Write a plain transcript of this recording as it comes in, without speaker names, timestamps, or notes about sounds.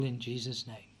In Jesus'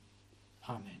 name.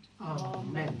 Amen.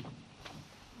 Amen.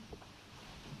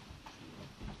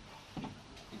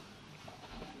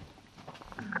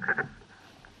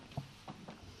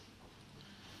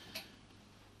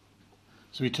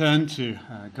 So we turn to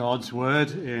God's Word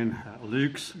in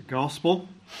Luke's Gospel.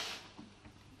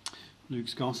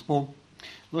 Luke's Gospel,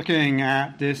 looking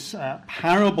at this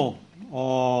parable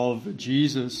of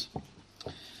Jesus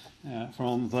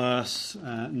from verse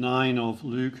 9 of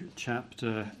Luke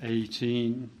chapter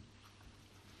 18.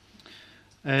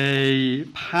 A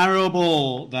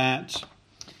parable that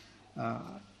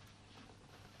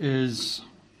is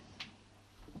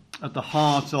at the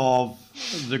heart of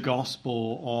the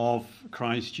gospel of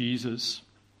Christ Jesus.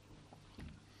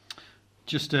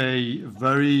 Just a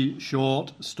very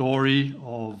short story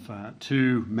of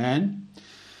two men,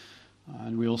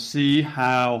 and we'll see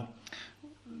how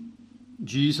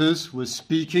Jesus was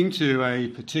speaking to a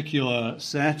particular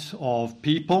set of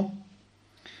people,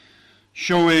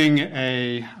 showing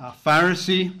a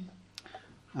Pharisee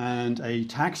and a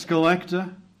tax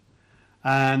collector,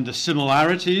 and the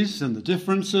similarities and the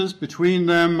differences between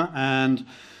them, and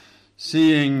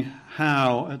seeing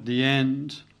how at the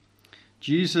end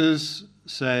Jesus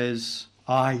says,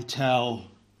 I tell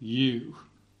you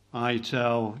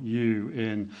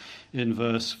in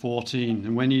verse 14.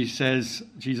 And when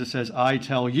Jesus says, I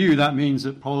tell you, that means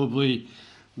that probably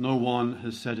no one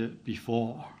has said it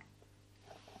before.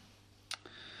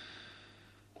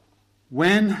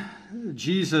 When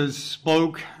Jesus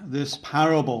spoke this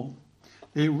parable,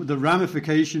 the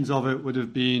ramifications of it would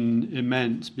have been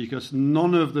immense, because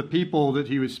none of the people that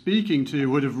he was speaking to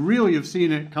would have really have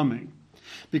seen it coming,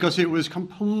 because it was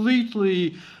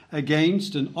completely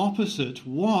against and opposite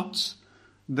what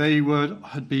they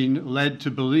had been led to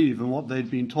believe and what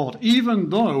they'd been taught. Even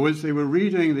though, as they were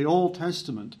reading the Old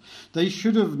Testament, they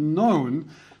should have known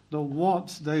that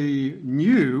what they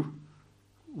knew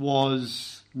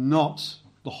was not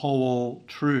the whole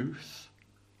truth.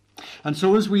 And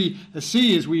so as we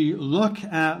look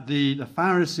at the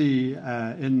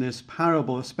Pharisee in this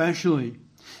parable especially,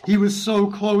 he was so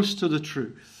close to the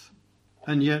truth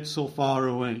and yet so far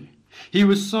away. He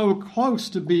was so close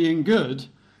to being good,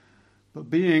 but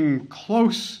being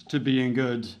close to being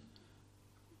good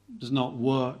does not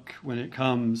work when it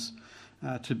comes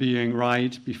to being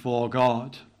right before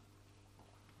God.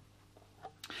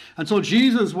 And so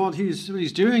Jesus, what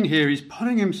he's doing here, he's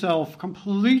putting himself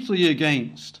completely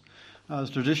against the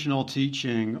traditional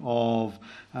teaching of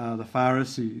the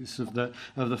Pharisees, of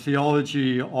the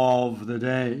theology of the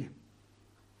day.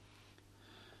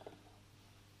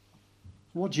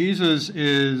 What Jesus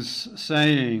is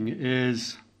saying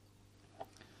is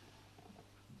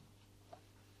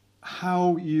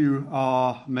how you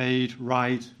are made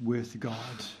right with God,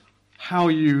 how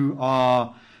you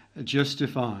are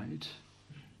justified.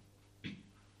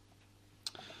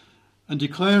 And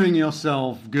declaring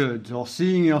yourself good or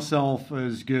seeing yourself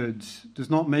as good does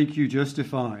not make you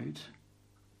justified.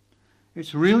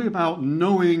 It's really about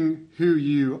knowing who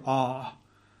you are.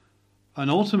 And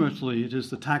ultimately, it is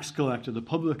the tax collector, the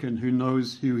publican, who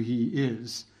knows who he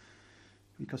is,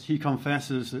 because he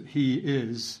confesses that he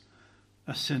is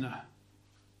a sinner.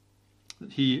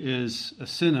 That he is a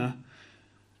sinner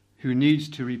who needs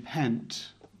to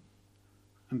repent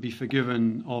and be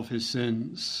forgiven of his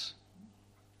sins.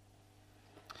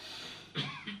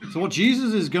 So what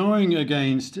Jesus is going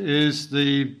against is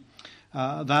that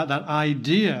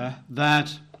idea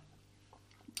that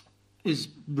is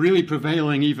really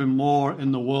prevailing even more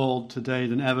in the world today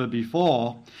than ever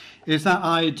before, is that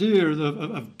idea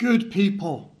of good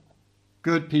people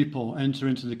enter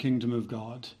into the kingdom of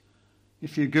God.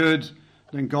 If you're good,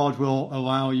 then God will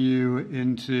allow you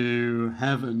into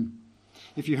heaven.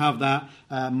 If you have that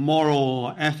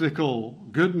moral, ethical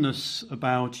goodness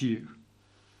about you,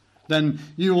 then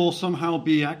you will somehow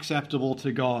be acceptable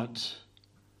to God.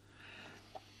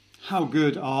 How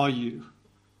good are you?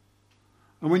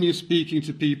 And when you're speaking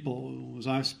to people, as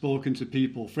I've spoken to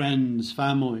people, friends,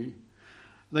 family,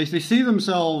 they see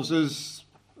themselves as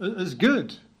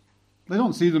good. They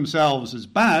don't see themselves as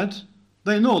bad.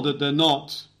 They know that they're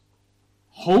not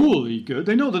wholly good.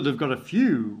 They know that they've got a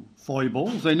few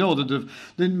foibles. They know that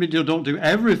they don't do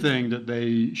everything that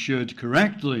they should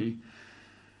correctly.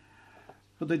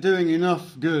 But they're doing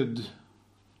enough good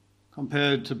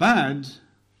compared to bad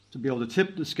to be able to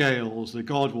tip the scales that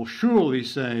God will surely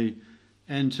say,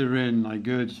 enter in, thy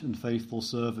good and faithful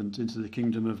servant, into the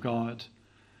kingdom of God.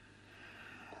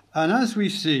 And as we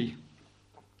see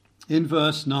in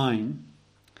verse 9,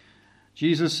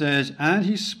 Jesus says, and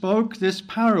he spoke this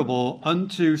parable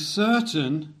unto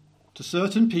certain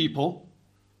people,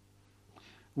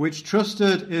 which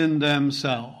trusted in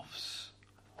themselves,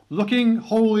 looking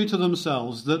wholly to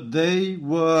themselves, that they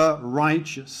were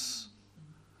righteous.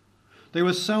 They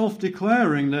were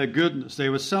self-declaring their goodness. They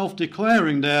were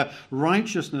self-declaring their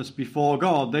righteousness before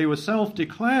God. They were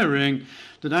self-declaring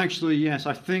that actually, yes,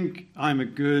 I think I'm a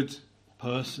good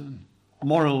person.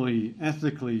 Morally,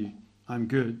 ethically, I'm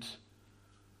good.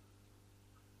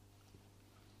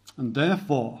 And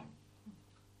therefore,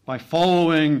 by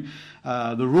following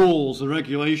the rules, the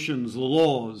regulations, the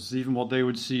laws, even what they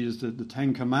would see as the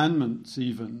Ten Commandments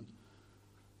even,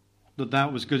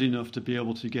 that was good enough to be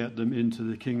able to get them into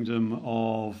the kingdom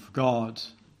of God.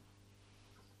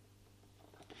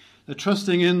 They're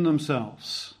trusting in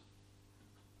themselves,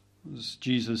 as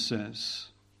Jesus says,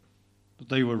 that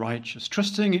they were righteous.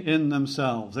 Trusting in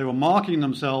themselves. They were marking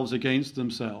themselves against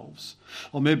themselves.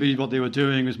 Or maybe what they were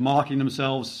doing was marking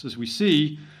themselves, as we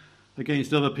see,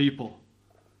 against other people.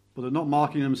 But they're not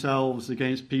marking themselves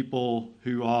against people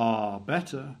who are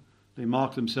better. They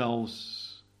mark themselves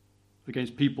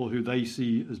against people who they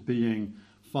see as being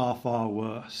far, far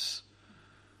worse.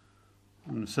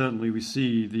 And certainly we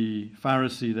see the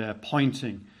Pharisee there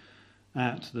pointing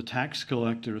at the tax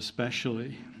collector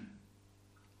especially.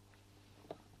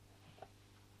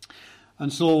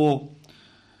 And so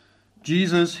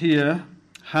Jesus here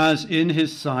has in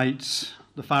his sights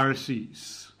the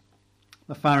Pharisees.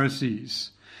 The Pharisees.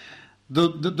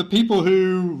 The people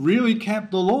who really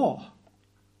kept the law.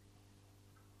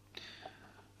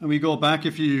 And we go back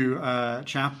a few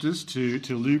chapters to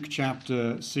Luke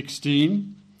chapter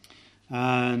 16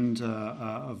 and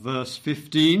verse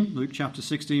 15. Luke chapter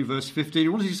 16, verse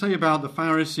 15. What does he say about the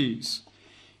Pharisees?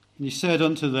 And he said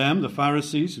unto them, the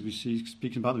Pharisees, we see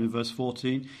speaking about them in verse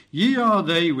 14, Ye are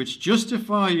they which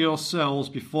justify yourselves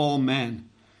before men,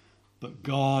 but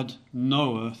God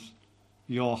knoweth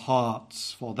your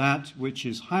hearts. For that which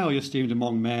is highly esteemed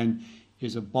among men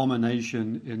is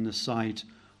abomination in the sight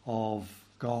of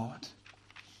God.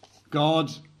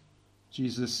 God,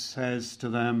 Jesus says to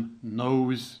them,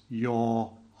 knows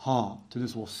your heart. And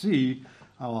as we'll see,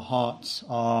 our hearts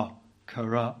are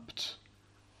corrupt.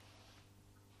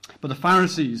 But the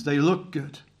Pharisees, they look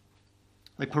good.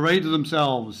 They paraded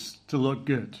themselves to look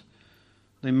good.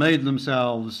 They made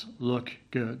themselves look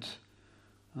good.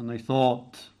 And they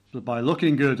thought that by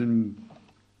looking good, and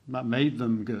that made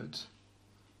them good.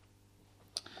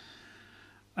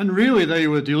 And really they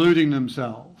were deluding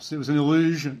themselves. It was an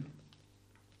illusion.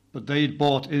 But they'd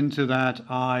bought into that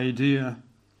idea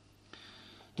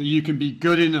that you can be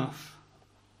good enough,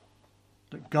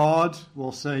 that God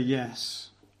will say yes.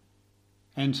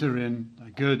 Enter in, a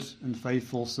good and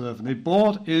faithful servant. They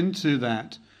bought into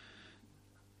that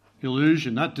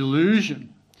illusion, that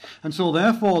delusion. And so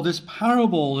therefore this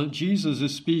parable that Jesus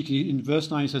is speaking, in verse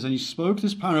 9 he says, And he spoke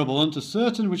this parable unto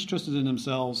certain which trusted in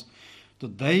themselves,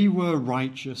 that they were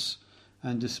righteous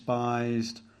and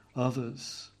despised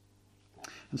others.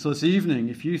 And so this evening,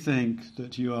 if you think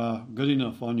that you are good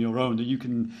enough on your own, that you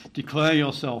can declare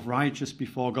yourself righteous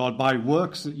before God by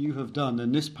works that you have done,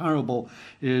 then this parable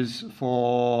is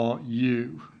for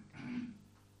you.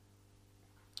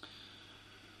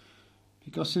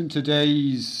 Because in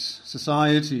today's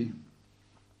society,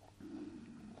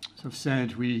 as I've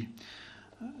said, we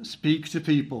speak to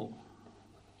people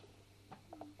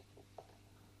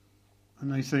and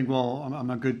they think, well, I'm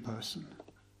a good person.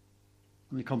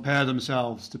 And they compare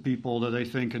themselves to people that they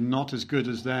think are not as good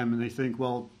as them, and they think,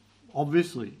 well,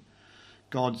 obviously,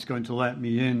 God's going to let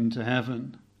me into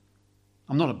heaven.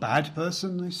 I'm not a bad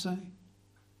person, they say.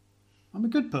 I'm a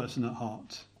good person at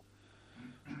heart.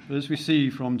 But as we see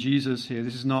from Jesus here,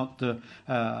 this is not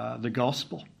the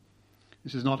gospel.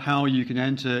 This is not how you can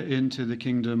enter into the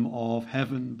kingdom of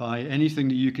heaven by anything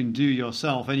that you can do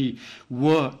yourself, any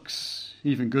works,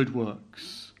 even good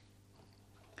works.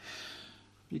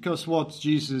 Because what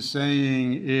Jesus is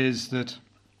saying is that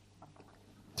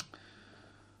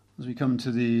as we come to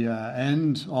the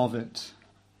end of it,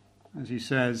 as he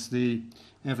says,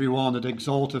 every one that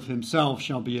exalteth himself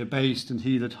shall be abased, and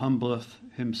he that humbleth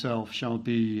himself shall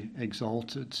be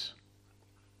exalted.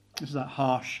 This is that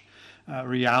harsh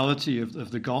reality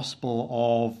of the gospel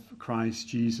of Christ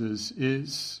Jesus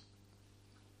is.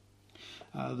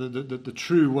 The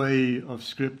true way of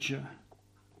Scripture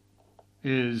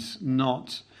is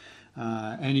not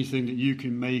anything that you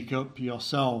can make up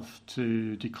yourself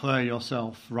to declare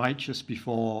yourself righteous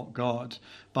before God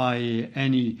by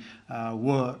any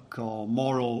work or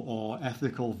moral or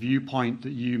ethical viewpoint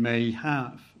that you may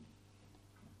have.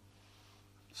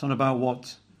 It's not about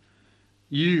what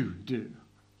you do.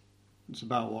 It's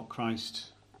about what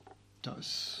Christ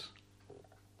does.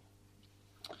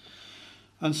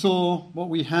 And so what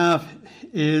we have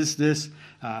is this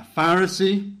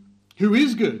Pharisee who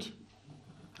is good.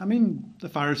 I mean, the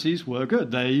Pharisees were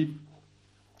good. They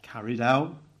carried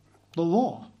out the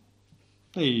law.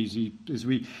 As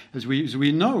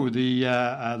we know,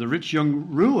 the rich young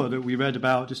ruler that we read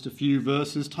about just a few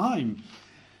verses time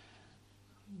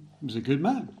was a good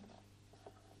man.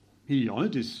 He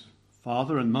honoured his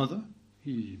father and mother.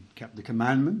 He kept the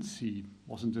commandments. He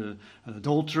wasn't an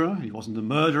adulterer. He wasn't a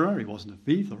murderer. He wasn't a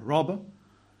thief or a robber.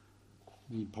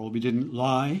 He probably didn't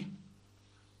lie.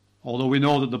 Although we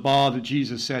know that the bar that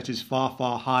Jesus set is far,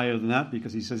 far higher than that,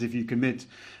 because he says if you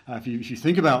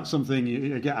think about something,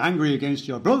 you get angry against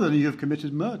your brother, then you have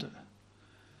committed murder.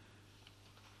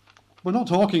 We're not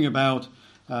talking about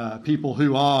people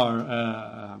who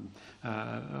are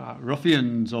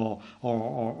ruffians or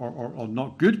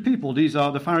not good people.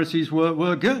 The Pharisees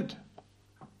were good.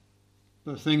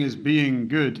 The thing is, being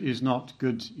good is not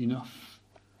good enough.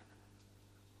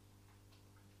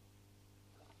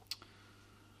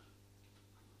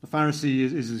 The Pharisee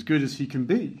is as good as he can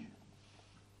be,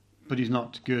 but he's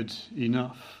not good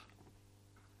enough.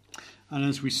 And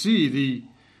as we see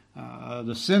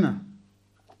the sinner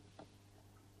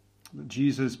that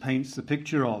Jesus paints the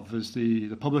picture of as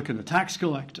the publican, the tax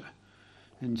collector,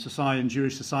 in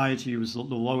Jewish society, he was the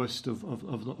lowest of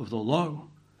the low.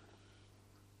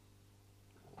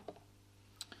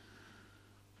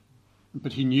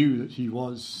 But he knew that he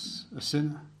was a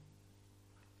sinner.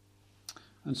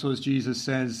 And so as Jesus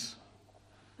says,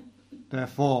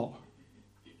 therefore,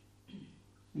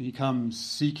 he comes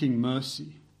seeking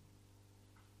mercy,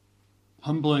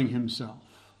 humbling himself,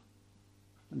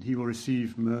 and he will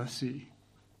receive mercy.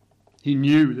 He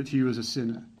knew that he was a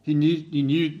sinner. He knew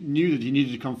that he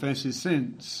needed to confess his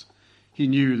sins. He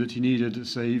knew that he needed a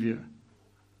Saviour.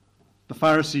 The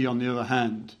Pharisee, on the other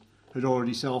hand, had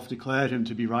already self-declared him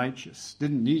to be righteous,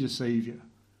 didn't need a Saviour,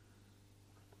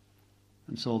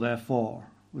 and so therefore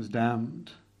was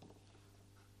damned.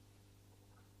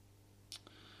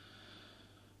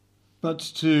 But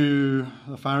to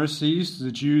the Pharisees, to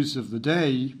the Jews of the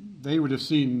day, they would have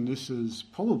seen this as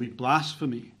probably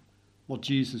blasphemy, what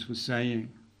Jesus was saying.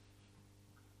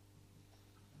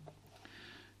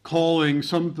 Calling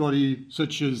somebody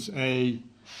such as a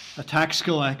tax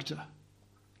collector,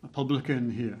 a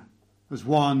publican here, as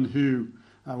one who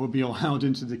would be allowed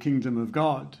into the kingdom of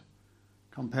God,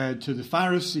 compared to the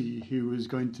Pharisee who is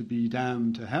going to be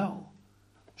damned to hell.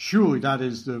 Surely that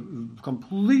is the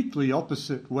completely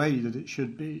opposite way that it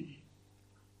should be.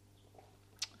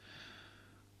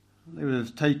 They would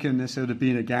have taken this, they would have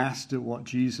been aghast at what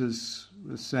Jesus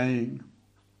was saying.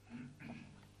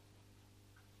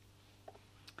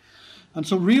 And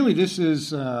so really this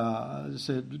is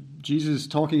Jesus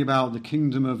talking about the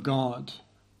kingdom of God.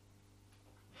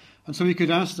 And so we could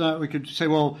ask that, we could say,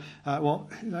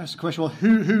 ask the question,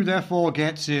 who therefore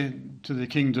gets into the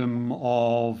kingdom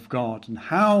of God? And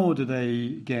how do they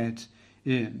get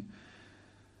in?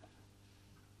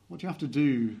 What do you have to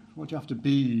do? What do you have to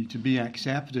be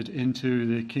accepted into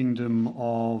the kingdom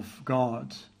of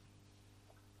God?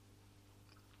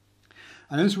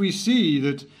 And as we see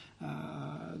that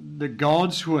the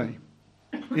God's way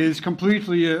is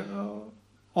completely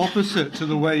opposite to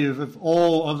the way of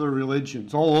all other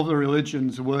religions. All other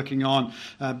religions are working on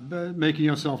making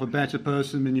yourself a better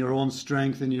person in your own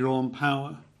strength, in your own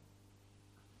power.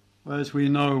 Whereas we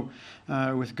know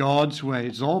with God's way,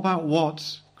 it's all about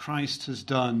what Christ has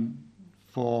done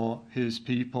for his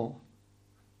people.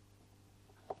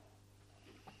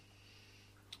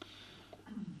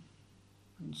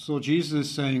 So Jesus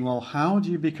is saying, well, how do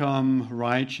you become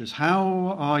righteous?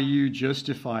 How are you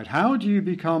justified? How do you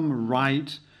become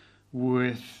right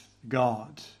with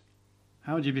God?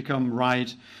 How do you become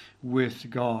right with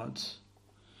God?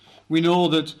 We know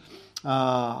that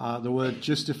the word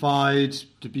justified,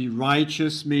 to be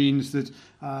righteous, means that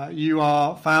you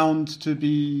are found to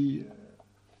be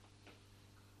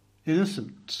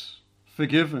innocent,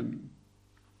 forgiven,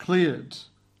 cleared,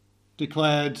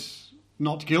 declared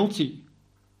not guilty.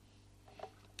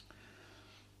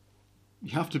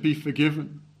 You have to be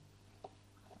forgiven.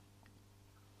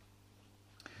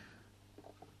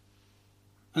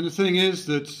 And the thing is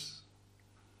that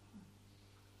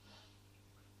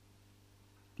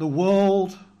the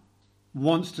world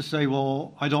wants to say,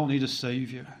 well, I don't need a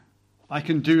saviour. I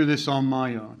can do this on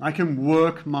my own. I can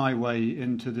work my way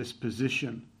into this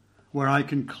position where I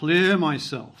can clear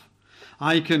myself.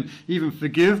 I can even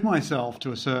forgive myself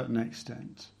to a certain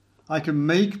extent. I can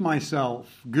make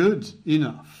myself good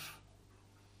enough.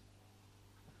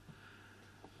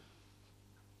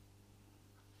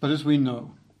 But as we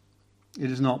know, it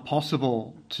is not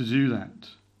possible to do that.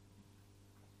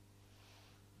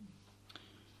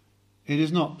 It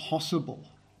is not possible.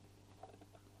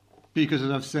 Because,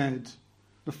 as I've said,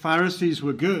 the Pharisees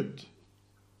were good,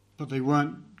 but they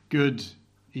weren't good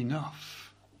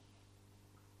enough.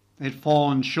 They'd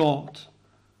fallen short.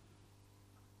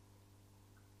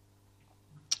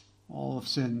 All have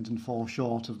sinned and fall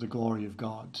short of the glory of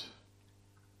God.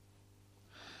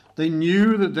 They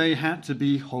knew that they had to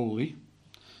be holy.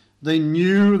 They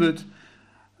knew that,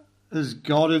 as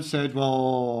God had said,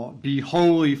 well, be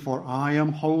holy for I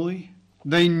am holy.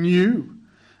 They knew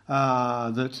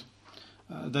that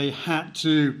they had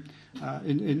to,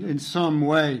 in some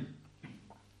way,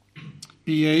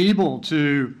 be able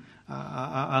to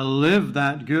live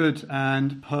that good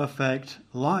and perfect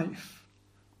life.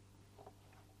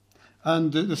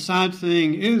 And the sad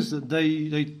thing is that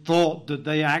they thought that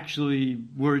they actually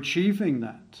were achieving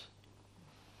that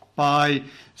by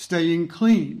staying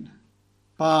clean,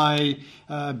 by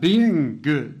being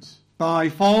good, by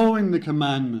following the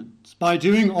commandments, by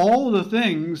doing all the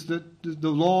things that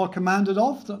the law commanded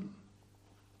of them.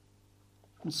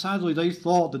 And sadly, they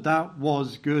thought that that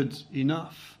was good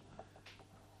enough.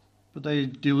 But they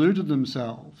deluded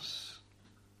themselves.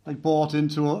 They bought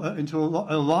into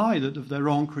a lie that of their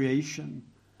own creation.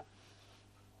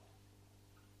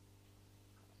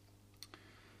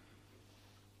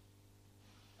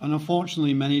 And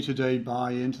unfortunately, many today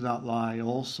buy into that lie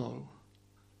also.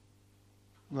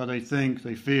 Where they think,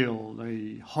 they feel,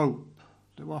 they hope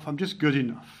that, well, if I'm just good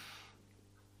enough,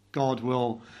 God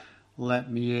will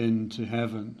let me into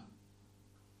heaven.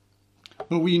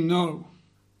 But we know,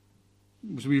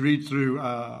 as we read through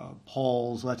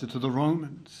Paul's letter to the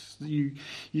Romans,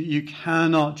 you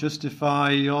cannot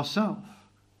justify yourself.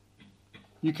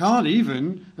 You can't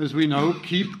even, as we know,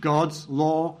 keep God's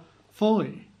law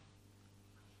fully.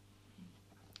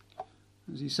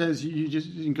 As he says,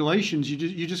 in Galatians,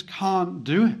 you just can't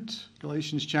do it.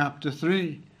 Galatians chapter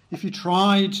 3. If you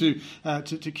try to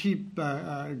keep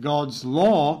God's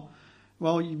law,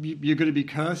 well, you're going to be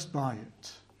cursed by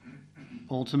it,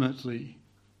 ultimately.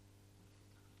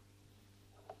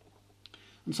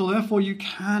 And so therefore you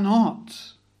cannot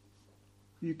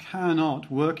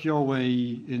work your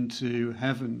way into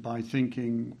heaven by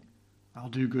thinking, I'll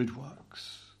do good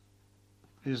works.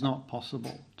 It is not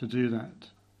possible to do that.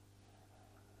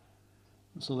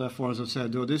 And so therefore, as I've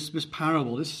said, though, this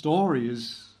parable, this story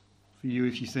is for you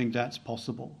if you think that's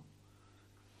possible.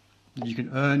 That you can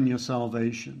earn your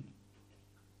salvation.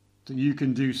 That you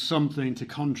can do something to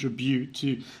contribute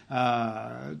to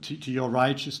your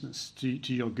righteousness,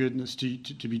 to your goodness,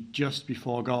 to be just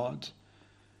before God.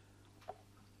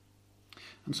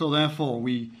 And so therefore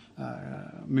we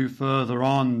move further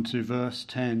on to verse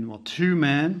 10. Well, two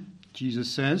men,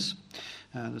 Jesus says,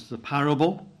 this is the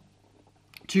parable.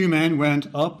 Two men went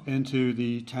up into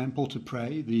the temple to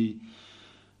pray. The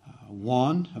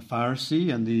one, a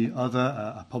Pharisee, and the other,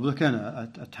 a publican,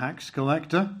 a tax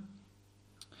collector.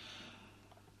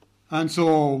 And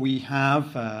so we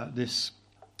have this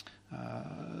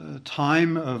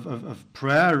time of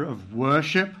prayer, of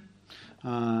worship.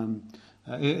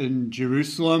 In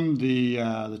Jerusalem,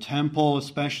 the temple,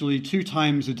 especially 2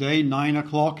 times a day, 9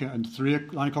 o'clock and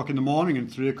 9 o'clock in the morning and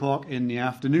 3 o'clock in the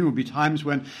afternoon, would be times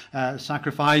when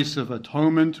sacrifice of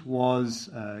atonement was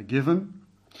given.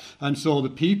 And so the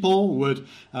people would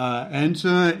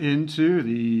enter into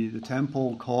the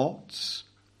temple courts,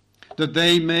 that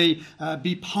they may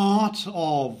be part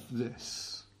of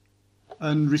this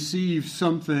and receive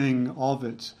something of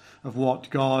it, of what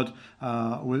God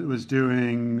was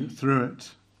doing through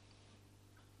it.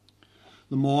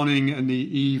 The morning and the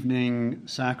evening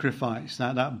sacrifice,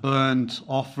 that burnt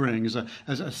offering as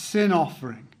a sin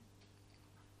offering,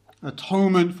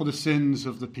 atonement for the sins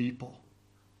of the people.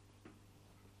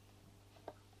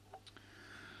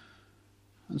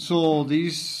 And so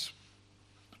these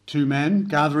two men,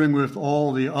 gathering with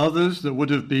all the others that would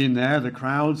have been there, the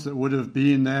crowds that would have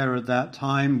been there at that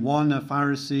time, one a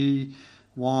Pharisee,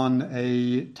 one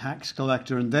a tax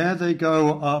collector, and there they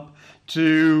go up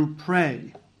to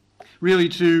pray, really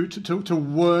to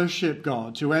worship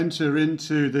God, to enter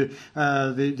into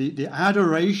the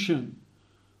adoration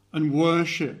and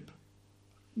worship,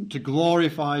 to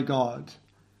glorify God.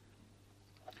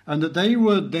 And that they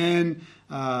would then,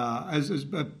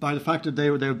 by the fact that they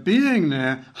were being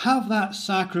there, have that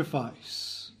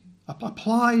sacrifice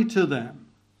applied to them,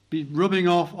 be rubbing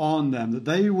off on them, that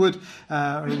they would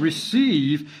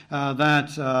receive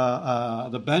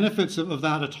the benefits of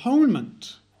that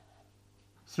atonement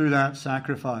through that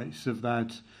sacrifice of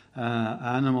that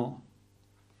animal.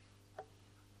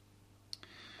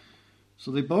 So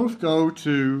they both go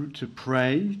to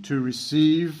pray, to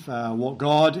receive what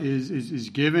God is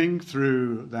giving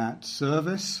through that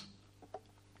service.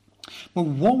 But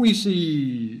what we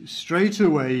see straight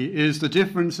away is the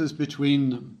differences between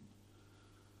them.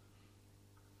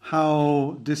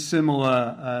 How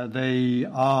dissimilar they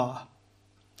are.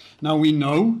 Now we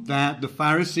know that the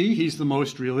Pharisee, he's the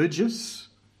most religious,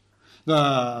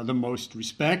 the most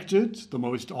respected, the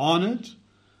most honored,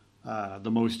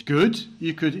 the most good,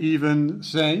 you could even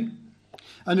say.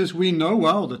 And as we know,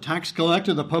 well, the tax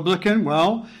collector, the publican,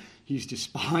 well, he's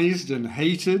despised and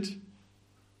hated.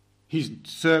 He's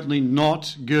certainly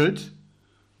not good.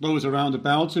 Those around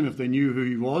about him, if they knew who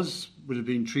he was, would have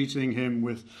been treating him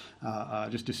with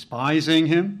just despising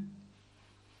him.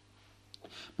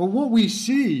 But what we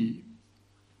see,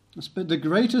 the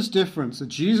greatest difference that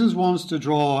Jesus wants to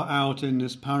draw out in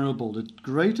this parable, the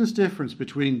greatest difference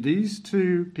between these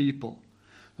two people,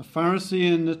 the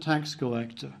Pharisee and the tax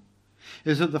collector,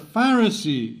 is that the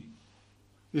Pharisee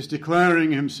is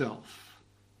declaring himself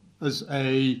as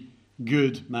a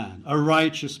good man, a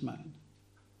righteous man.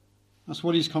 That's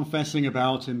what he's confessing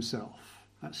about himself.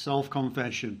 That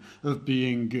self-confession of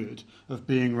being good, of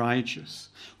being righteous.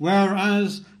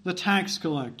 Whereas the tax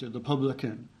collector, the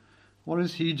publican, what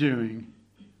is he doing?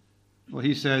 Well,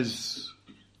 he says,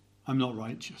 I'm not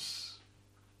righteous.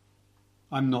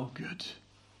 I'm not good.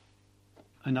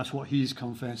 And that's what he's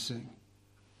confessing.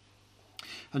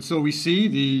 And so we see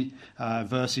the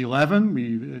verse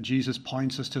 11, Jesus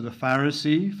points us to the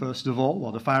Pharisee, first of all.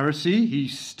 Well, the Pharisee, he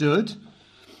stood,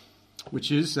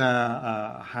 which is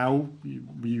how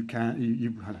we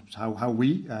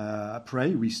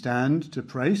pray. We stand to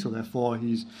pray, so therefore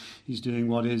he's doing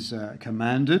what is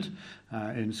commanded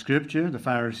in Scripture. The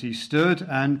Pharisee stood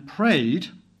and prayed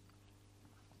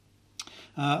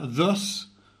thus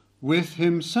with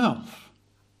himself.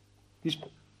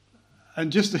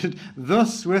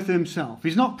 Thus with himself.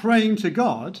 He's not praying to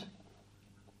God.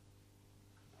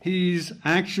 He's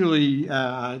actually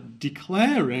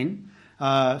declaring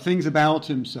things about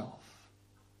himself.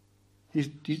 He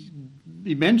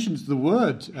mentions the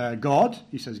word God.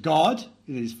 He says God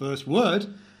in his first word,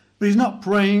 but he's not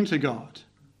praying to God.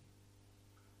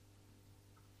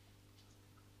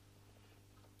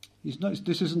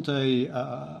 This isn't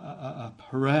a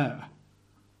prayer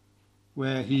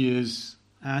where he is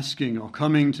asking or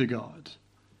coming to God.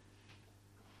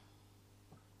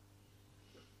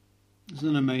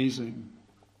 Isn't it amazing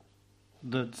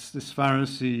that this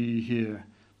Pharisee here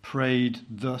prayed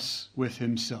thus with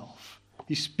himself?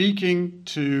 He's speaking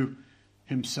to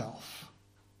himself.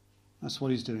 That's what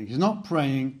he's doing. He's not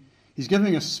praying. He's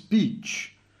giving a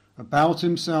speech about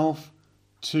himself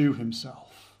to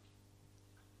himself.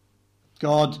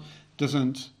 God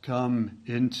doesn't come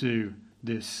into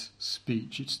this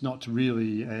speech. It's not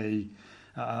really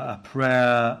a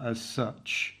prayer as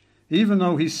such. Even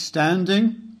though he's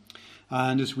standing,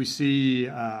 and as we see,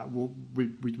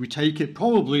 we take it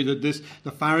probably that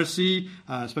the Pharisee,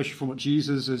 especially from what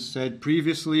Jesus has said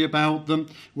previously about them,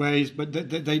 but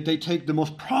they take the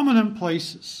most prominent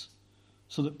places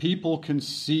so that people can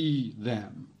see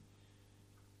them.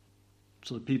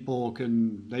 So that people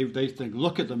can, they think,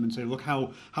 look at them and say, look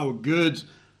how good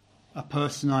a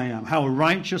person I am, how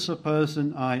righteous a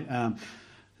person I am.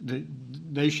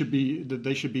 They should be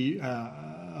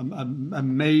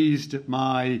amazed at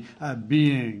my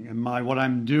being and what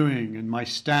I'm doing and my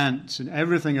stance and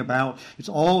everything about. It's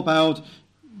all about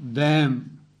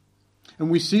them,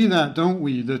 and we see that, don't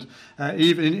we? That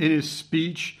even in his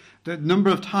speech, that number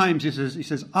of times he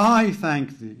says, "I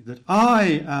thank thee that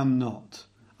I am not.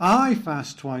 I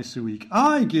fast twice a week.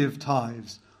 I give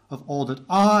tithes of all that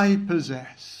I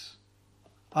possess."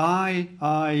 I.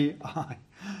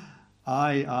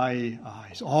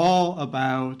 It's all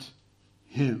about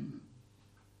him.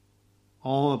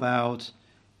 All about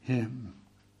him.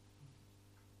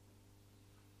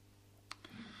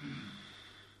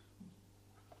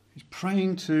 He's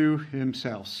praying to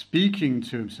himself, speaking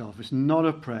to himself. It's not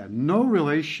a prayer. No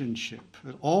relationship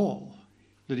at all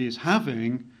that he is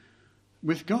having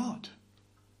with God.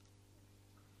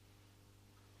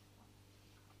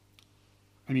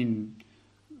 I mean,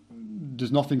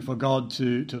 there's nothing for God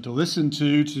to listen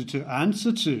to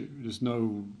answer to. There's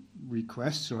no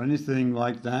requests or anything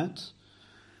like that.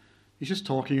 He's just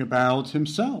talking about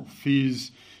himself.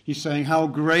 He's saying how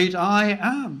great I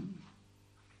am.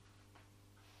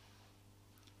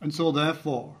 And so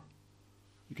therefore,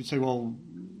 you could say, well,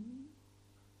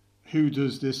 who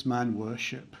does this man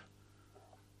worship?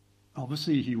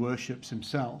 Obviously, he worships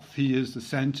himself. He is the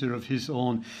center of his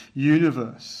own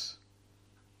universe.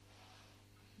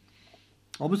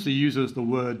 Obviously, he uses the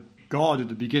word God at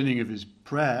the beginning of his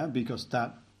prayer because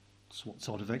that's what's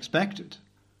sort of expected.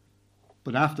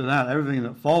 But after that, everything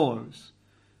that follows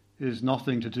is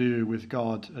nothing to do with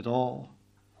God at all.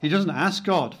 He doesn't ask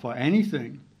God for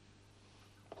anything,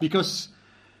 because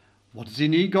what does he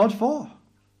need God for?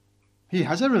 He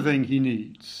has everything he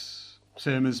needs.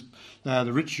 Same as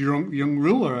the rich young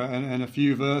ruler in a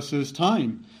few verses'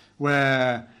 time,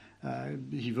 where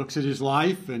he looks at his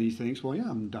life and he thinks, well,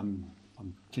 yeah, I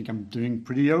think I'm doing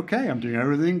pretty okay. I'm doing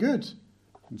everything good.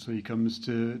 And so he comes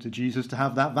to Jesus to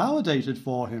have that validated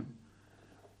for him.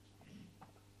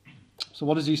 So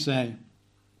what does he say?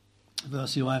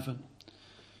 Verse 11.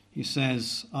 He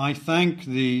says, I thank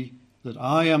thee that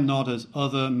I am not as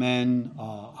other men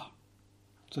are.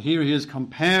 So here he is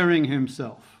comparing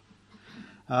himself,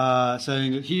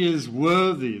 saying that he is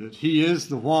worthy, that he is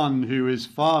the one who is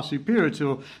far superior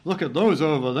to, look at those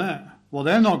over there. Well,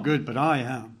 they're not good, but I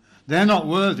am. They're not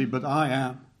worthy, but I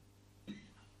am.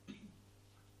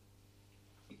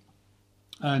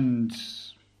 And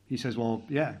he says, well,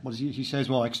 yeah, what is he says,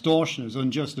 well, extortioners,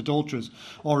 unjust adulterers,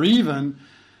 or even,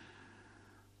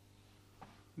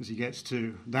 as he gets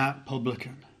to that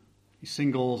publican, he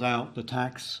singles out the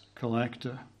tax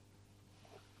collector.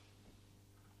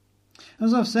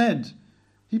 As I've said,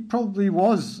 he probably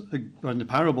was, in the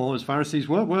parable, as Pharisees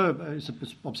were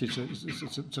obviously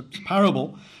it's a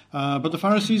parable, but the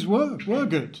Pharisees were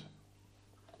good.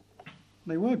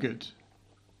 They were good.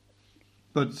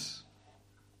 But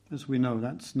as we know,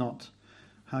 that's not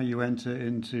how you enter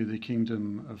into the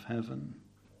kingdom of heaven.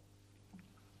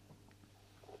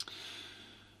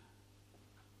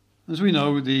 As we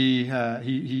know, he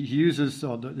uses,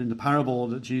 in the parable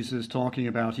that Jesus is talking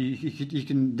about, he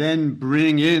can then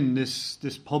bring in this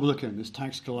publican, this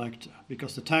tax collector,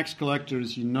 because the tax collector,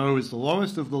 as you know, is the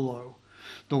lowest of the low,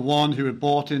 the one who had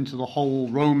bought into the whole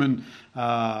Roman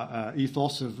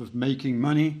ethos of making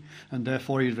money, and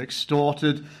therefore he'd have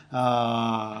extorted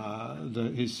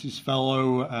his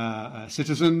fellow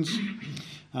citizens.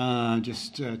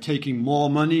 Taking more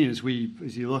money. As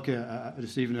you look at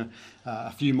just even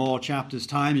a few more chapters'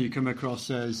 time, you come across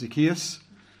Zacchaeus.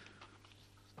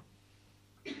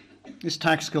 This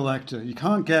tax collector, you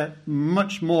can't get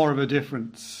much more of a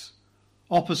difference.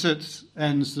 Opposite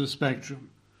ends of the spectrum.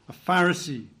 A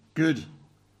Pharisee, good.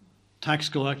 Tax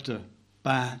collector,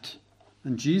 bad.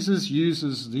 And Jesus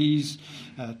uses these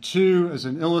two as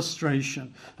an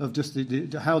illustration of just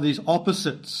how these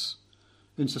opposites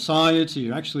in society,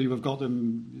 actually we've got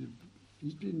them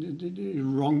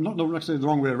wrong, not necessarily the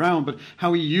wrong way around, but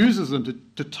how he uses them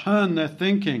to turn their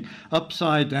thinking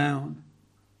upside down.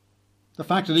 The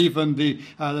fact that even the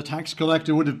tax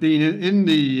collector would have been in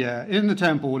the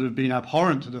temple would have been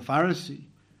abhorrent to the Pharisee.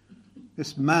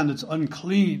 This man that's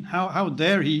unclean, how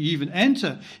dare he even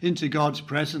enter into God's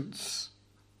presence?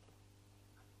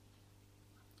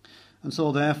 And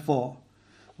so therefore,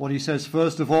 what he says,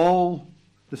 first of all,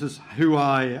 this is who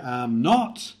I am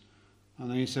not. And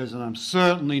then he says, and I'm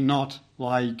certainly not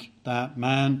like that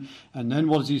man. And then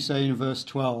what does he say in verse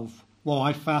 12? Well,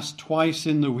 I fast twice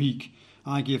in the week.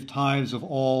 I give tithes of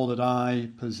all that I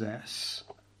possess.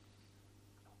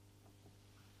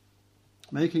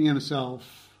 Making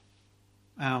himself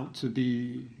out to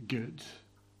be good.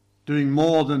 Doing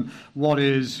more than what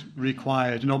is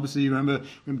required. And obviously, you remember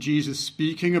when Jesus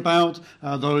speaking about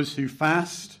those who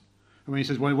fast. And when he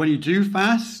says, well, when you do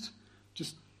fast,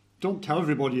 just don't tell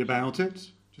everybody about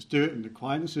it. Just do it in the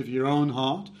quietness of your own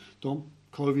heart. Don't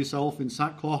clothe yourself in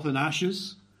sackcloth and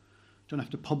ashes. Don't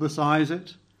have to publicize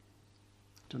it.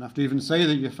 Don't have to even say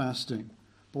that you're fasting.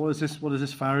 But what does this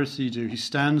Pharisee do? He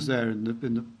stands there in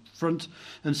the front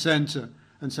and center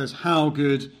and says how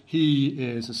good he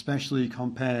is, especially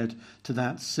compared to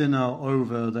that sinner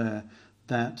over there,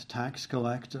 that tax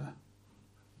collector.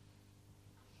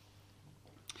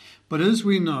 But as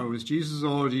we know, as Jesus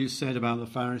already said about the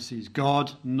Pharisees,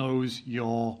 God knows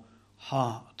your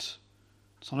heart.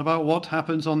 It's not about what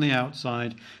happens on the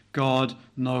outside. God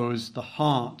knows the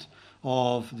heart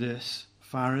of this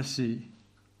Pharisee.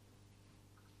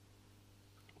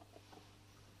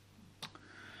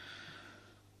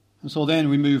 And so then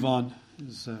we move on,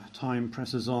 as time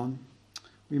presses on.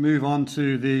 We move on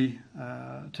to the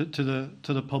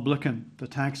publican, the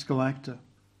tax collector.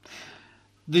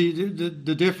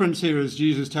 The difference here, as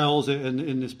Jesus tells it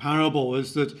in this parable,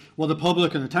 is that, well, the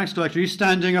publican, the tax collector, he's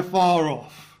standing afar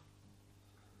off.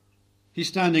 He's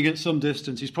standing at some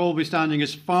distance. He's probably standing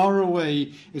as far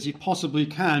away as he possibly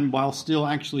can while still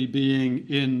actually being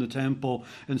in the temple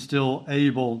and still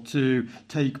able to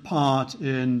take part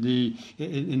in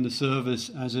the service,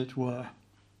 as it were.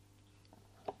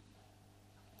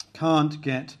 Can't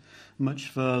get much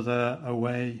further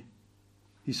away.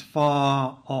 He's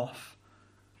far off.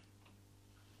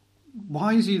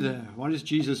 why is he there? Why does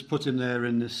Jesus put him there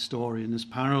in this story, in this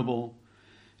parable?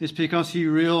 It's because he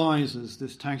realizes,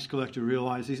 this tax collector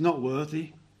realizes, he's not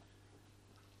worthy.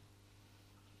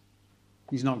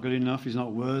 He's not good enough. He's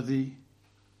not worthy.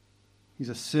 He's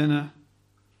a sinner.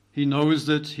 He knows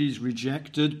that he's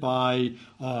rejected by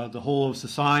the whole of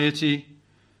society.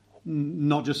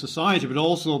 Not just society, but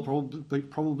also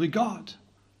probably God.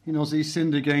 He knows that he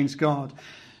sinned against God.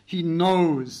 He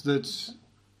knows that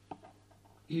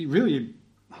he really,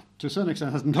 to a certain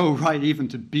extent, has no right even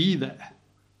to be there.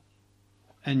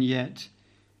 And yet,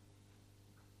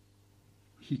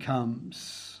 he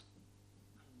comes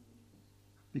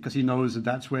because he knows that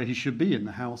that's where he should be, in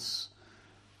the house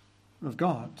of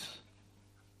God.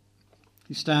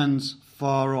 He stands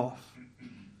far off.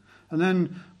 And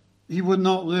then he would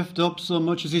not lift up so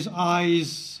much as his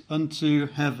eyes unto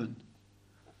heaven.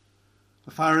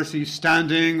 The Pharisee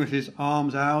standing with his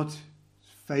arms out, his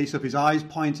face up, his eyes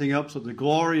pointing up so the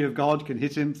glory of God can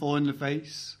hit him full in the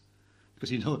face. Because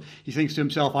he thinks to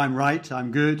himself, I'm right,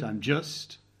 I'm good, I'm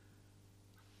just.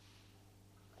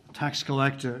 The tax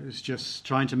collector is just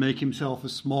trying to make himself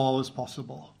as small as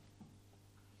possible.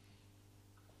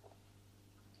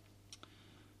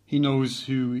 He knows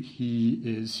who he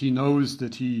is. He knows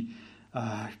that he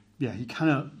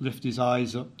cannot lift his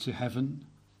eyes up to heaven.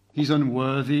 He's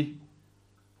unworthy.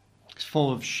 He's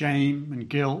full of shame and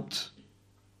guilt.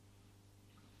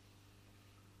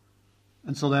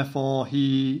 And so therefore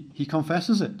he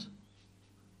confesses it.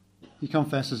 He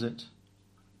confesses it.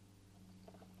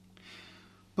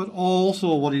 But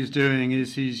also what he's doing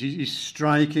is he's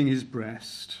striking his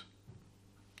breast.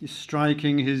 He's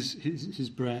striking his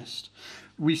breast.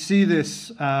 We see this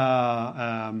in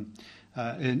a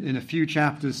few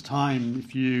chapters' time.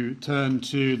 If you turn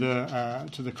to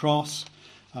the cross,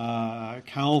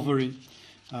 Calvary,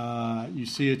 you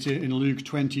see it in Luke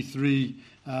 23,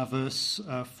 verse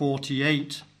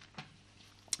 48.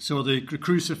 So the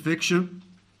crucifixion.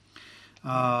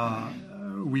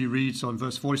 We read, so in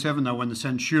verse 47, now when the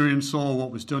centurion saw what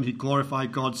was done, he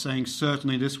glorified God, saying,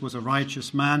 certainly this was a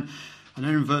righteous man. And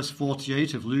then in verse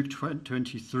 48 of Luke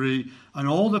 23, and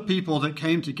all the people that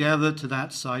came together to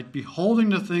that sight, beholding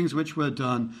the things which were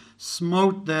done,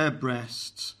 smote their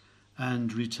breasts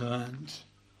and returned.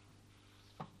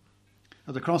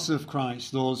 At the cross of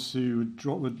Christ, those who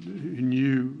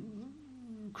knew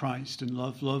Christ and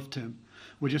loved him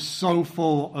were just so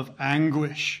full of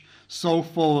anguish, so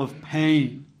full of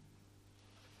pain,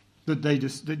 that they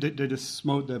just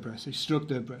smote their breasts, they struck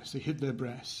their breasts, they hit their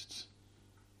breasts.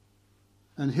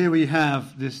 And here we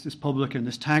have this publican,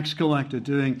 this tax collector,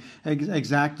 doing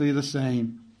exactly the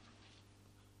same.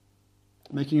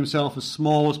 Making himself as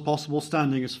small as possible,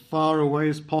 standing as far away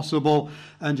as possible,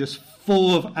 and just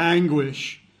full of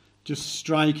anguish, just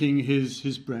striking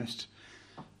his breast.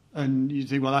 And you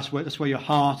think, well, that's where your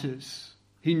heart is.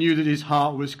 He knew that his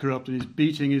heart was corrupt, and he's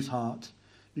beating his heart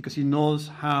because he knows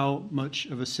how much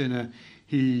of a sinner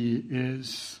he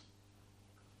is.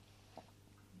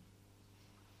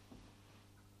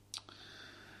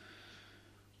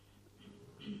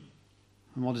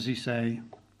 And what does he say?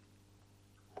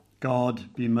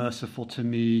 God, be merciful to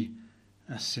me,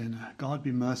 a sinner. God,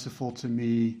 be merciful to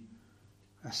me,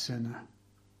 a sinner.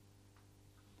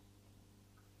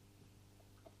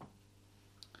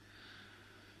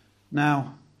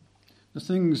 Now, the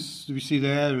things we see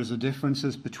there is the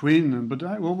differences between them, but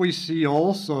what we see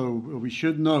also, or we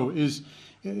should know, is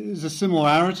the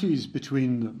similarities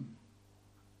between them.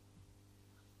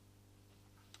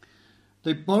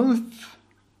 They both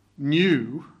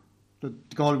knew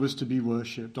that God was to be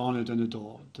worshipped, honoured and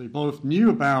adored. They both knew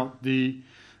about the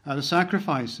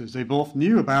sacrifices. They both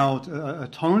knew about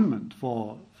atonement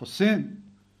for sin.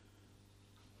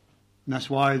 And that's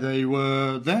why they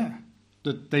were there,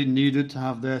 that they needed to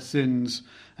have their sins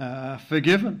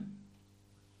forgiven.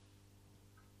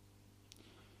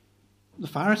 The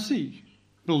Pharisee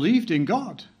believed in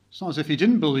God. It's not as if he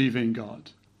didn't believe in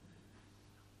God.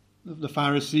 The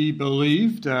Pharisee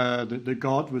believed that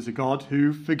God was a God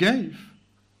who forgave.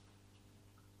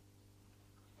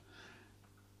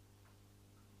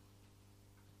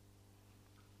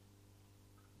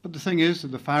 But the thing is that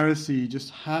the Pharisee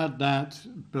just had that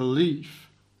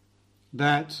belief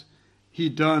that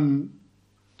he'd done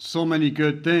so many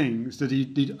good things that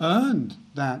he'd earned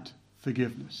that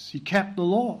forgiveness. He kept the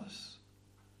laws.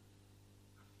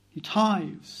 He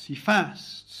tithes, he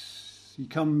fasts. He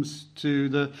comes to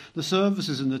the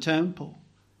services in the temple.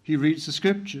 He reads the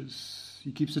scriptures.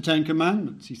 He keeps the Ten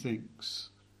Commandments, he thinks.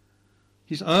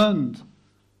 He's earned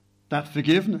that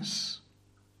forgiveness.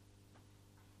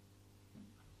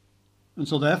 And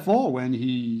so therefore, when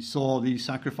he saw these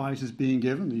sacrifices being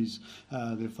given,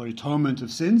 for atonement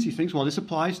of sins, he thinks, well, this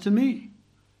applies to me.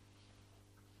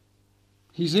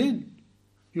 He's in.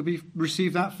 He'll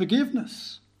receive that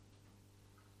forgiveness.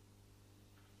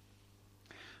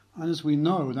 And as we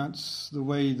know, that's the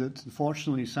way that,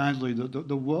 unfortunately, sadly,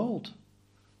 the world,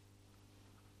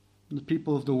 the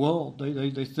people of the world,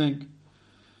 they think.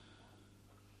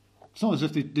 It's not as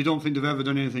if they don't think they've ever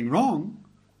done anything wrong.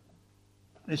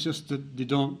 It's just that they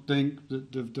don't think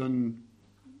that they've done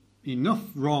enough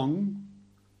wrong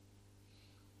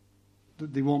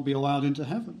that they won't be allowed into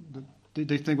heaven.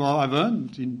 They think, well, I've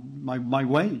earned my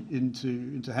way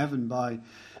into heaven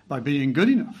by being good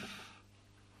enough.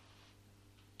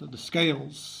 That the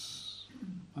scales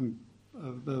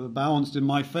are balanced in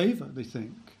my favour, they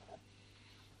think.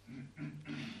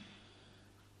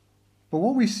 But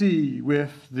what we see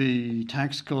with the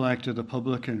tax collector, the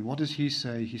publican, what does he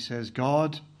say? He says,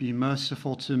 God, be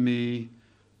merciful to me,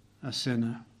 a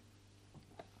sinner.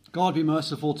 God, be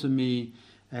merciful to me,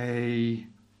 a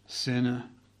sinner.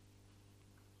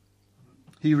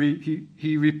 He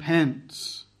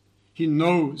repents. He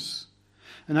knows.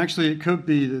 And actually it could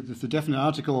be the definite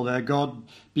article there, God,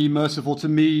 be merciful to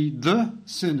me, the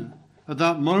sinner. At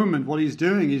that moment, what he's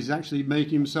doing is actually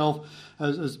making himself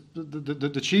as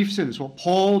the chief sinner. It's what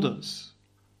Paul does.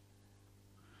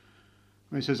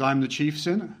 When he says, I'm the chief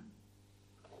sinner.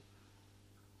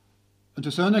 And to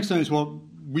a certain extent, it's what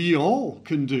we all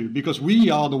can do, because we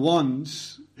are the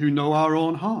ones who know our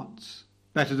own hearts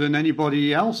better than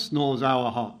anybody else knows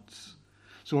our hearts.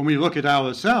 So when we look at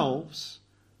ourselves,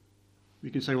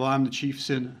 we can say, well, I'm the chief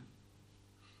sinner.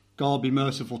 God be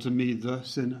merciful to me, the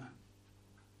sinner.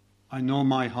 I know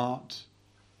my heart.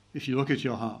 If you look at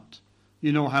your heart,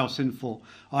 you know how sinful.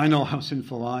 I know how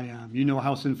sinful I am. You know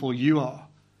how sinful you are.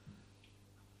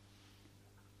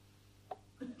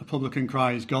 The publican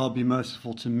cries, God be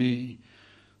merciful to me,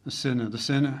 the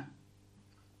sinner.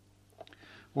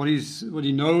 What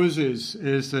he knows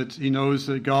is that he knows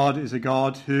that God is a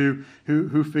God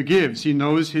who forgives. He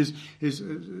knows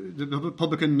the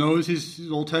publican knows his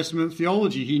Old Testament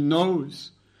theology. He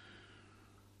knows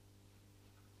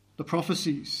the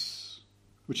prophecies,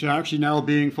 which are actually now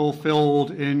being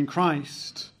fulfilled in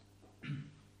Christ.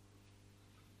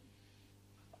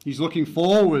 He's looking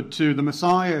forward to the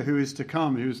Messiah who is to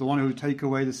come, who is the one who will take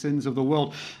away the sins of the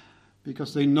world,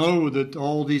 because they know that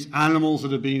all these animals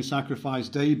that are being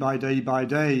sacrificed day by day by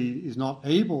day is not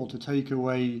able to take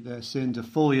away their sin, to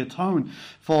fully atone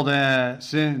for their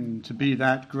sin, to be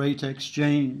that great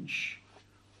exchange.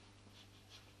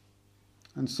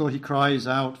 And so he cries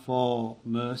out for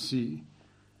mercy.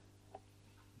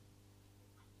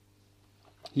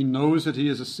 He knows that he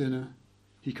is a sinner.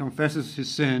 He confesses his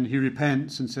sin. He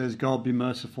repents and says, God be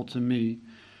merciful to me,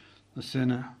 the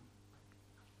sinner.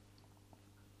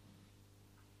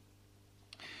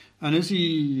 And as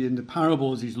in the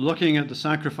parables, he's looking at the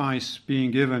sacrifice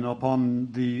being given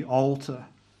upon the altar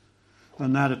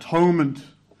and that atonement,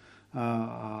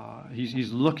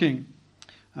 he's looking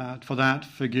for that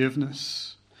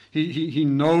forgiveness. He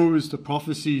knows the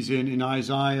prophecies in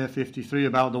Isaiah 53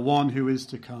 about the one who is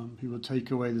to come, who will take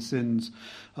away the sins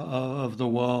of the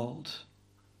world,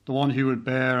 the one who would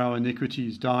bear our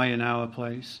iniquities, die in our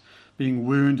place, being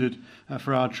wounded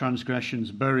for our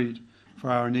transgressions, buried for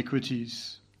our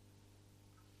iniquities,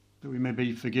 that we may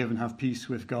be forgiven, have peace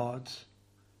with God.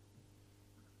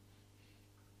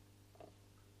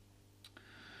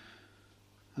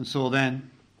 And so then,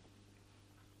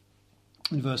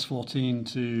 in verse 14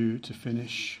 to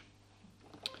finish,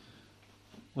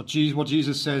 what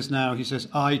Jesus says now, he says,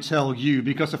 I tell you,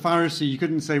 because the Pharisee, you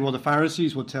couldn't say, well, the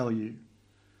Pharisees would tell you,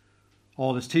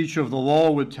 or this teacher of the law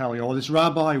would tell you, or this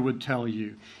rabbi would tell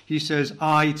you. He says,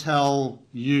 I tell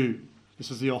you.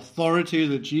 This is the authority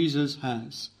that Jesus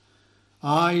has.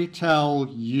 I tell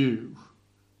you.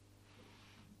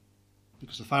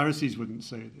 Because the Pharisees wouldn't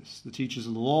say this. The teachers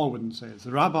of the law wouldn't say this.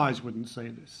 The rabbis wouldn't say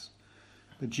this.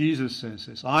 But Jesus says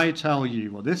this. I tell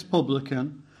you, well, this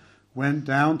publican went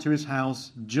down to his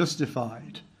house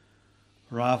justified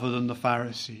rather than the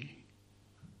Pharisee.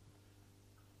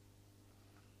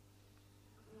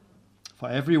 For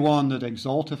everyone that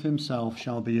exalteth himself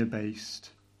shall be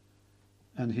abased,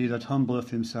 and he that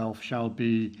humbleth himself shall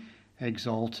be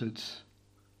exalted.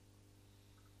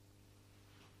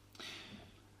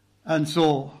 And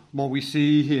so, what we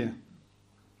see here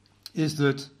is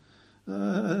that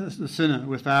the sinner,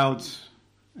 without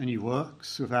any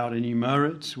works, without any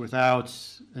merits, without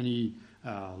any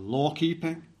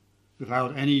law-keeping,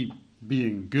 without any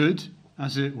being good,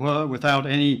 as it were, without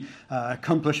any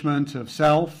accomplishment of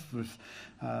self,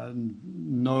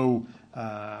 no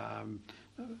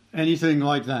anything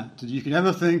like that you can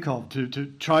ever think of to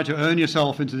try to earn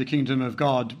yourself into the kingdom of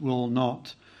God will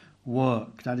not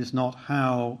work. That is not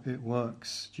how it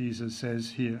works, Jesus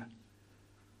says here.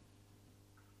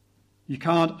 You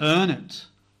can't earn it.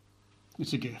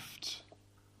 It's a gift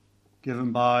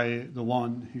given by the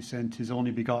one who sent his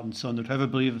only begotten Son, that whoever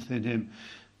believeth in him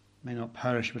may not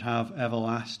perish but have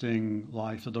everlasting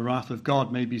life, that the wrath of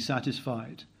God may be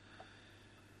satisfied.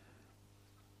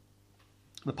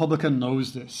 The publican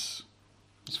knows this.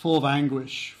 He's full of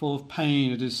anguish, full of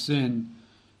pain at his sin,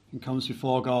 and comes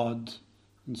before God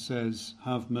and says,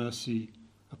 "Have mercy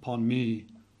upon me,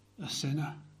 a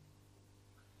sinner."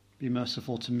 Be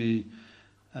merciful to me,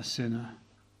 a sinner,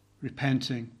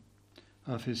 repenting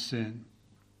of his sin.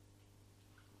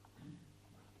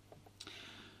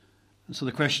 And so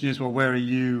the question is, well, where are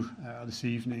you this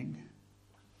evening?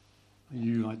 Are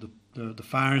you like the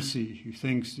Pharisee who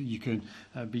thinks that you can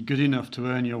be good enough to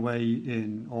earn your way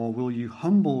in, or will you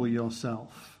humble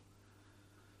yourself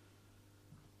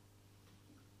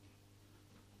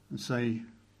and say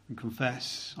and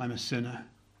confess, "I'm a sinner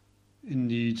in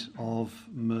need of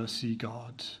mercy,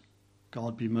 God.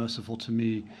 God, be merciful to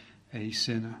me, a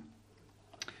sinner."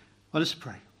 Let us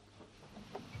pray.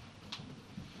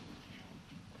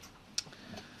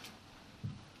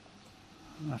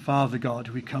 Our Father God,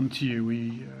 we come to you.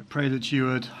 We pray that you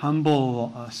would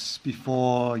humble us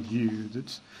before you,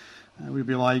 that we'd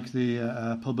be like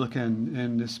the publican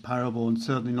in this parable, and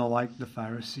certainly not like the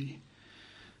Pharisee.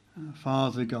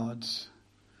 Father God,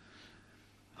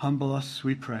 humble us,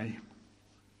 we pray,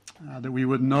 that we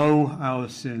would know our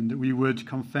sin, that we would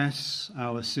confess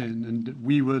our sin, and that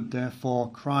we would therefore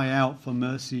cry out for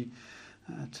mercy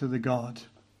to the God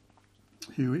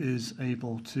who is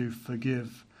able to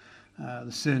forgive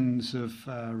the sins of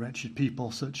wretched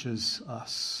people such as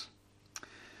us.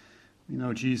 We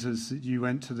know, Jesus, that you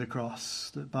went to the cross,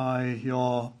 that by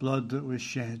your blood that was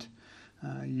shed,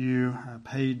 you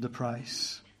paid the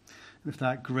price with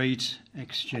that great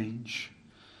exchange.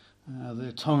 The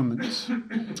atonement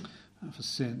for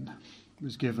sin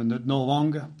was given, that no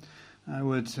longer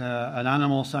would an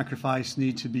animal sacrifice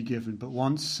need to be given, but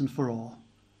once and for all,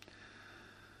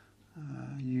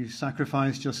 you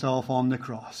sacrificed yourself on the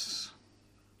cross,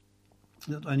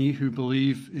 that any who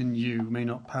believe in you may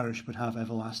not perish but have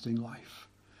everlasting life.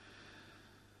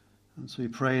 And so we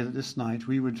pray that this night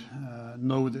we would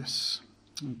know this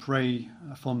and pray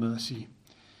for mercy.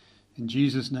 In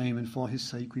Jesus' name and for his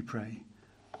sake we pray.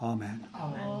 Amen.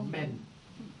 Amen.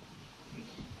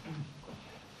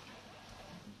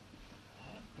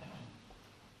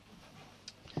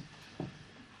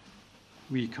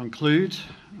 We conclude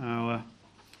our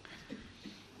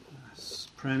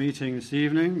prayer meeting this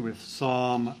evening with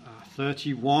Psalm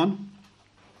 31.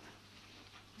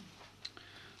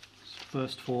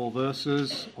 First 4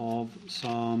 verses of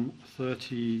Psalm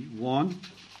 31.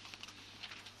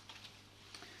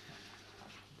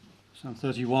 Psalm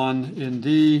 31, in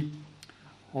thee,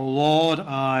 O Lord,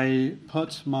 I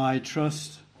put my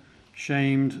trust.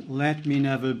 Shamed, let me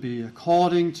never be.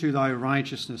 According to thy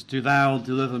righteousness, do thou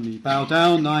deliver me. Bow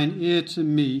down thine ear to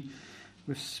me.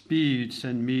 With speed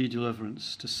send me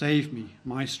deliverance. To save me,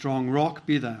 my strong rock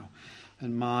be thou,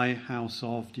 and my house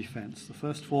of defence. The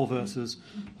first 4 verses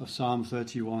of Psalm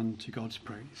 31 to God's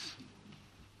praise.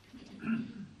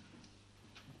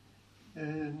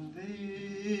 In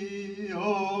thee,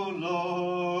 O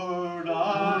Lord,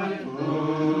 I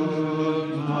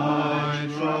put my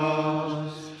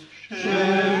trust.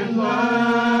 Shame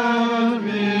let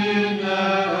me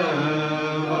never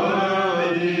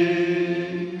be. According to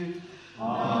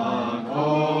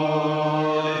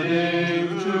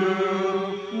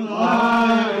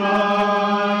thy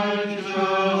righteousness,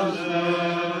 do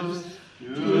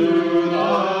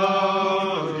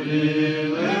thou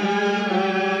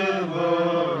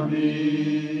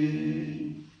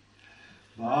deliver me.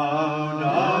 Bow down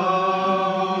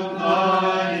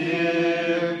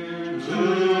thine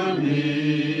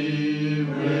ear to me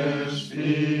with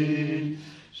speed.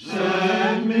 Send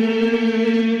me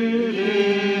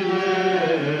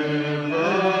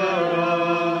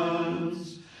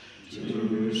deliverance.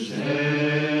 To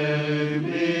save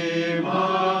me,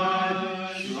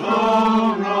 my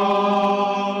strong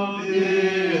rock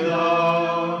be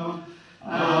thou,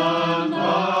 and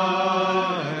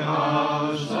thy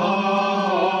house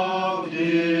of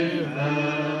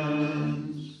defence.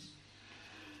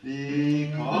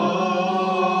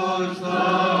 Because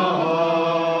thou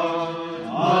art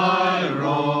my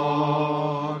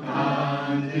rock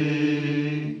and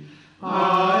thee,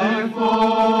 I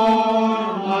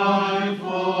form my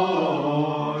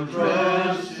fortress.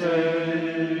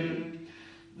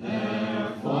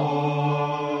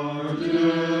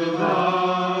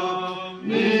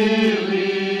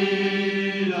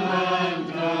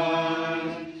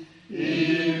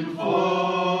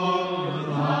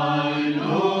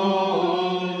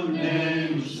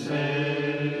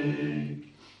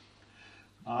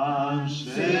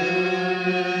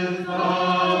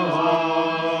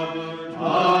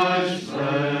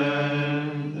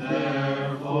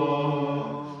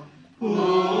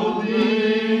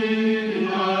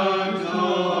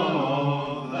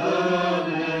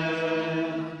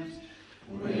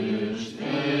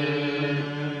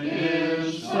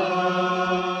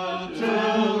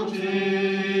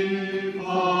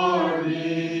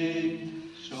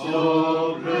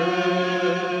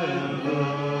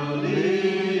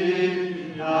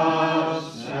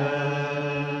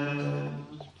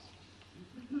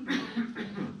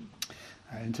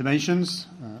 intimations,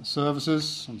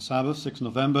 services on Sabbath, 6th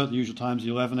November, the usual times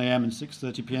 11 a.m. and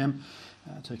 6:30 p.m.,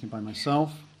 taken by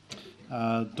myself.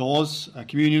 Doors,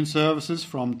 communion services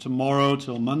from tomorrow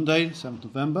till Monday, 7th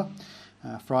November.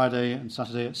 Friday and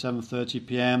Saturday at 7:30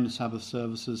 p.m, the Sabbath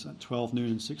services at 12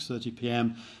 noon and 6:30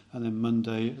 p.m, and then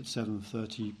Monday at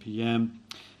 7:30 p.m.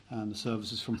 And the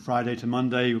services from Friday to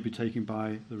Monday will be taken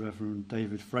by the Reverend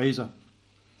David Fraser.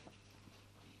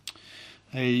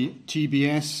 A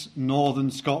TBS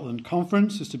Northern Scotland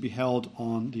Conference is to be held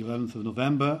on the 11th of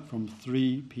November from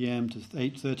 3 p.m. to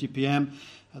 8:30 p.m.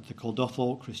 at the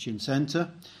Culduthel Christian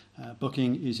Centre.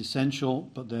 Booking is essential,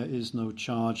 but there is no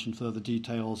charge, and further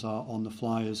details are on the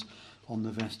flyers on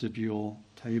the vestibule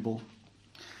table.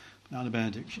 Now the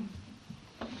benediction.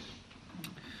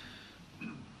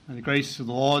 May the grace of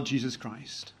the Lord Jesus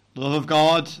Christ, the love of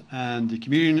God, and the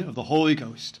communion of the Holy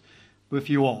Ghost with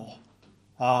you all.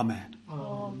 Amen.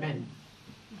 Amen.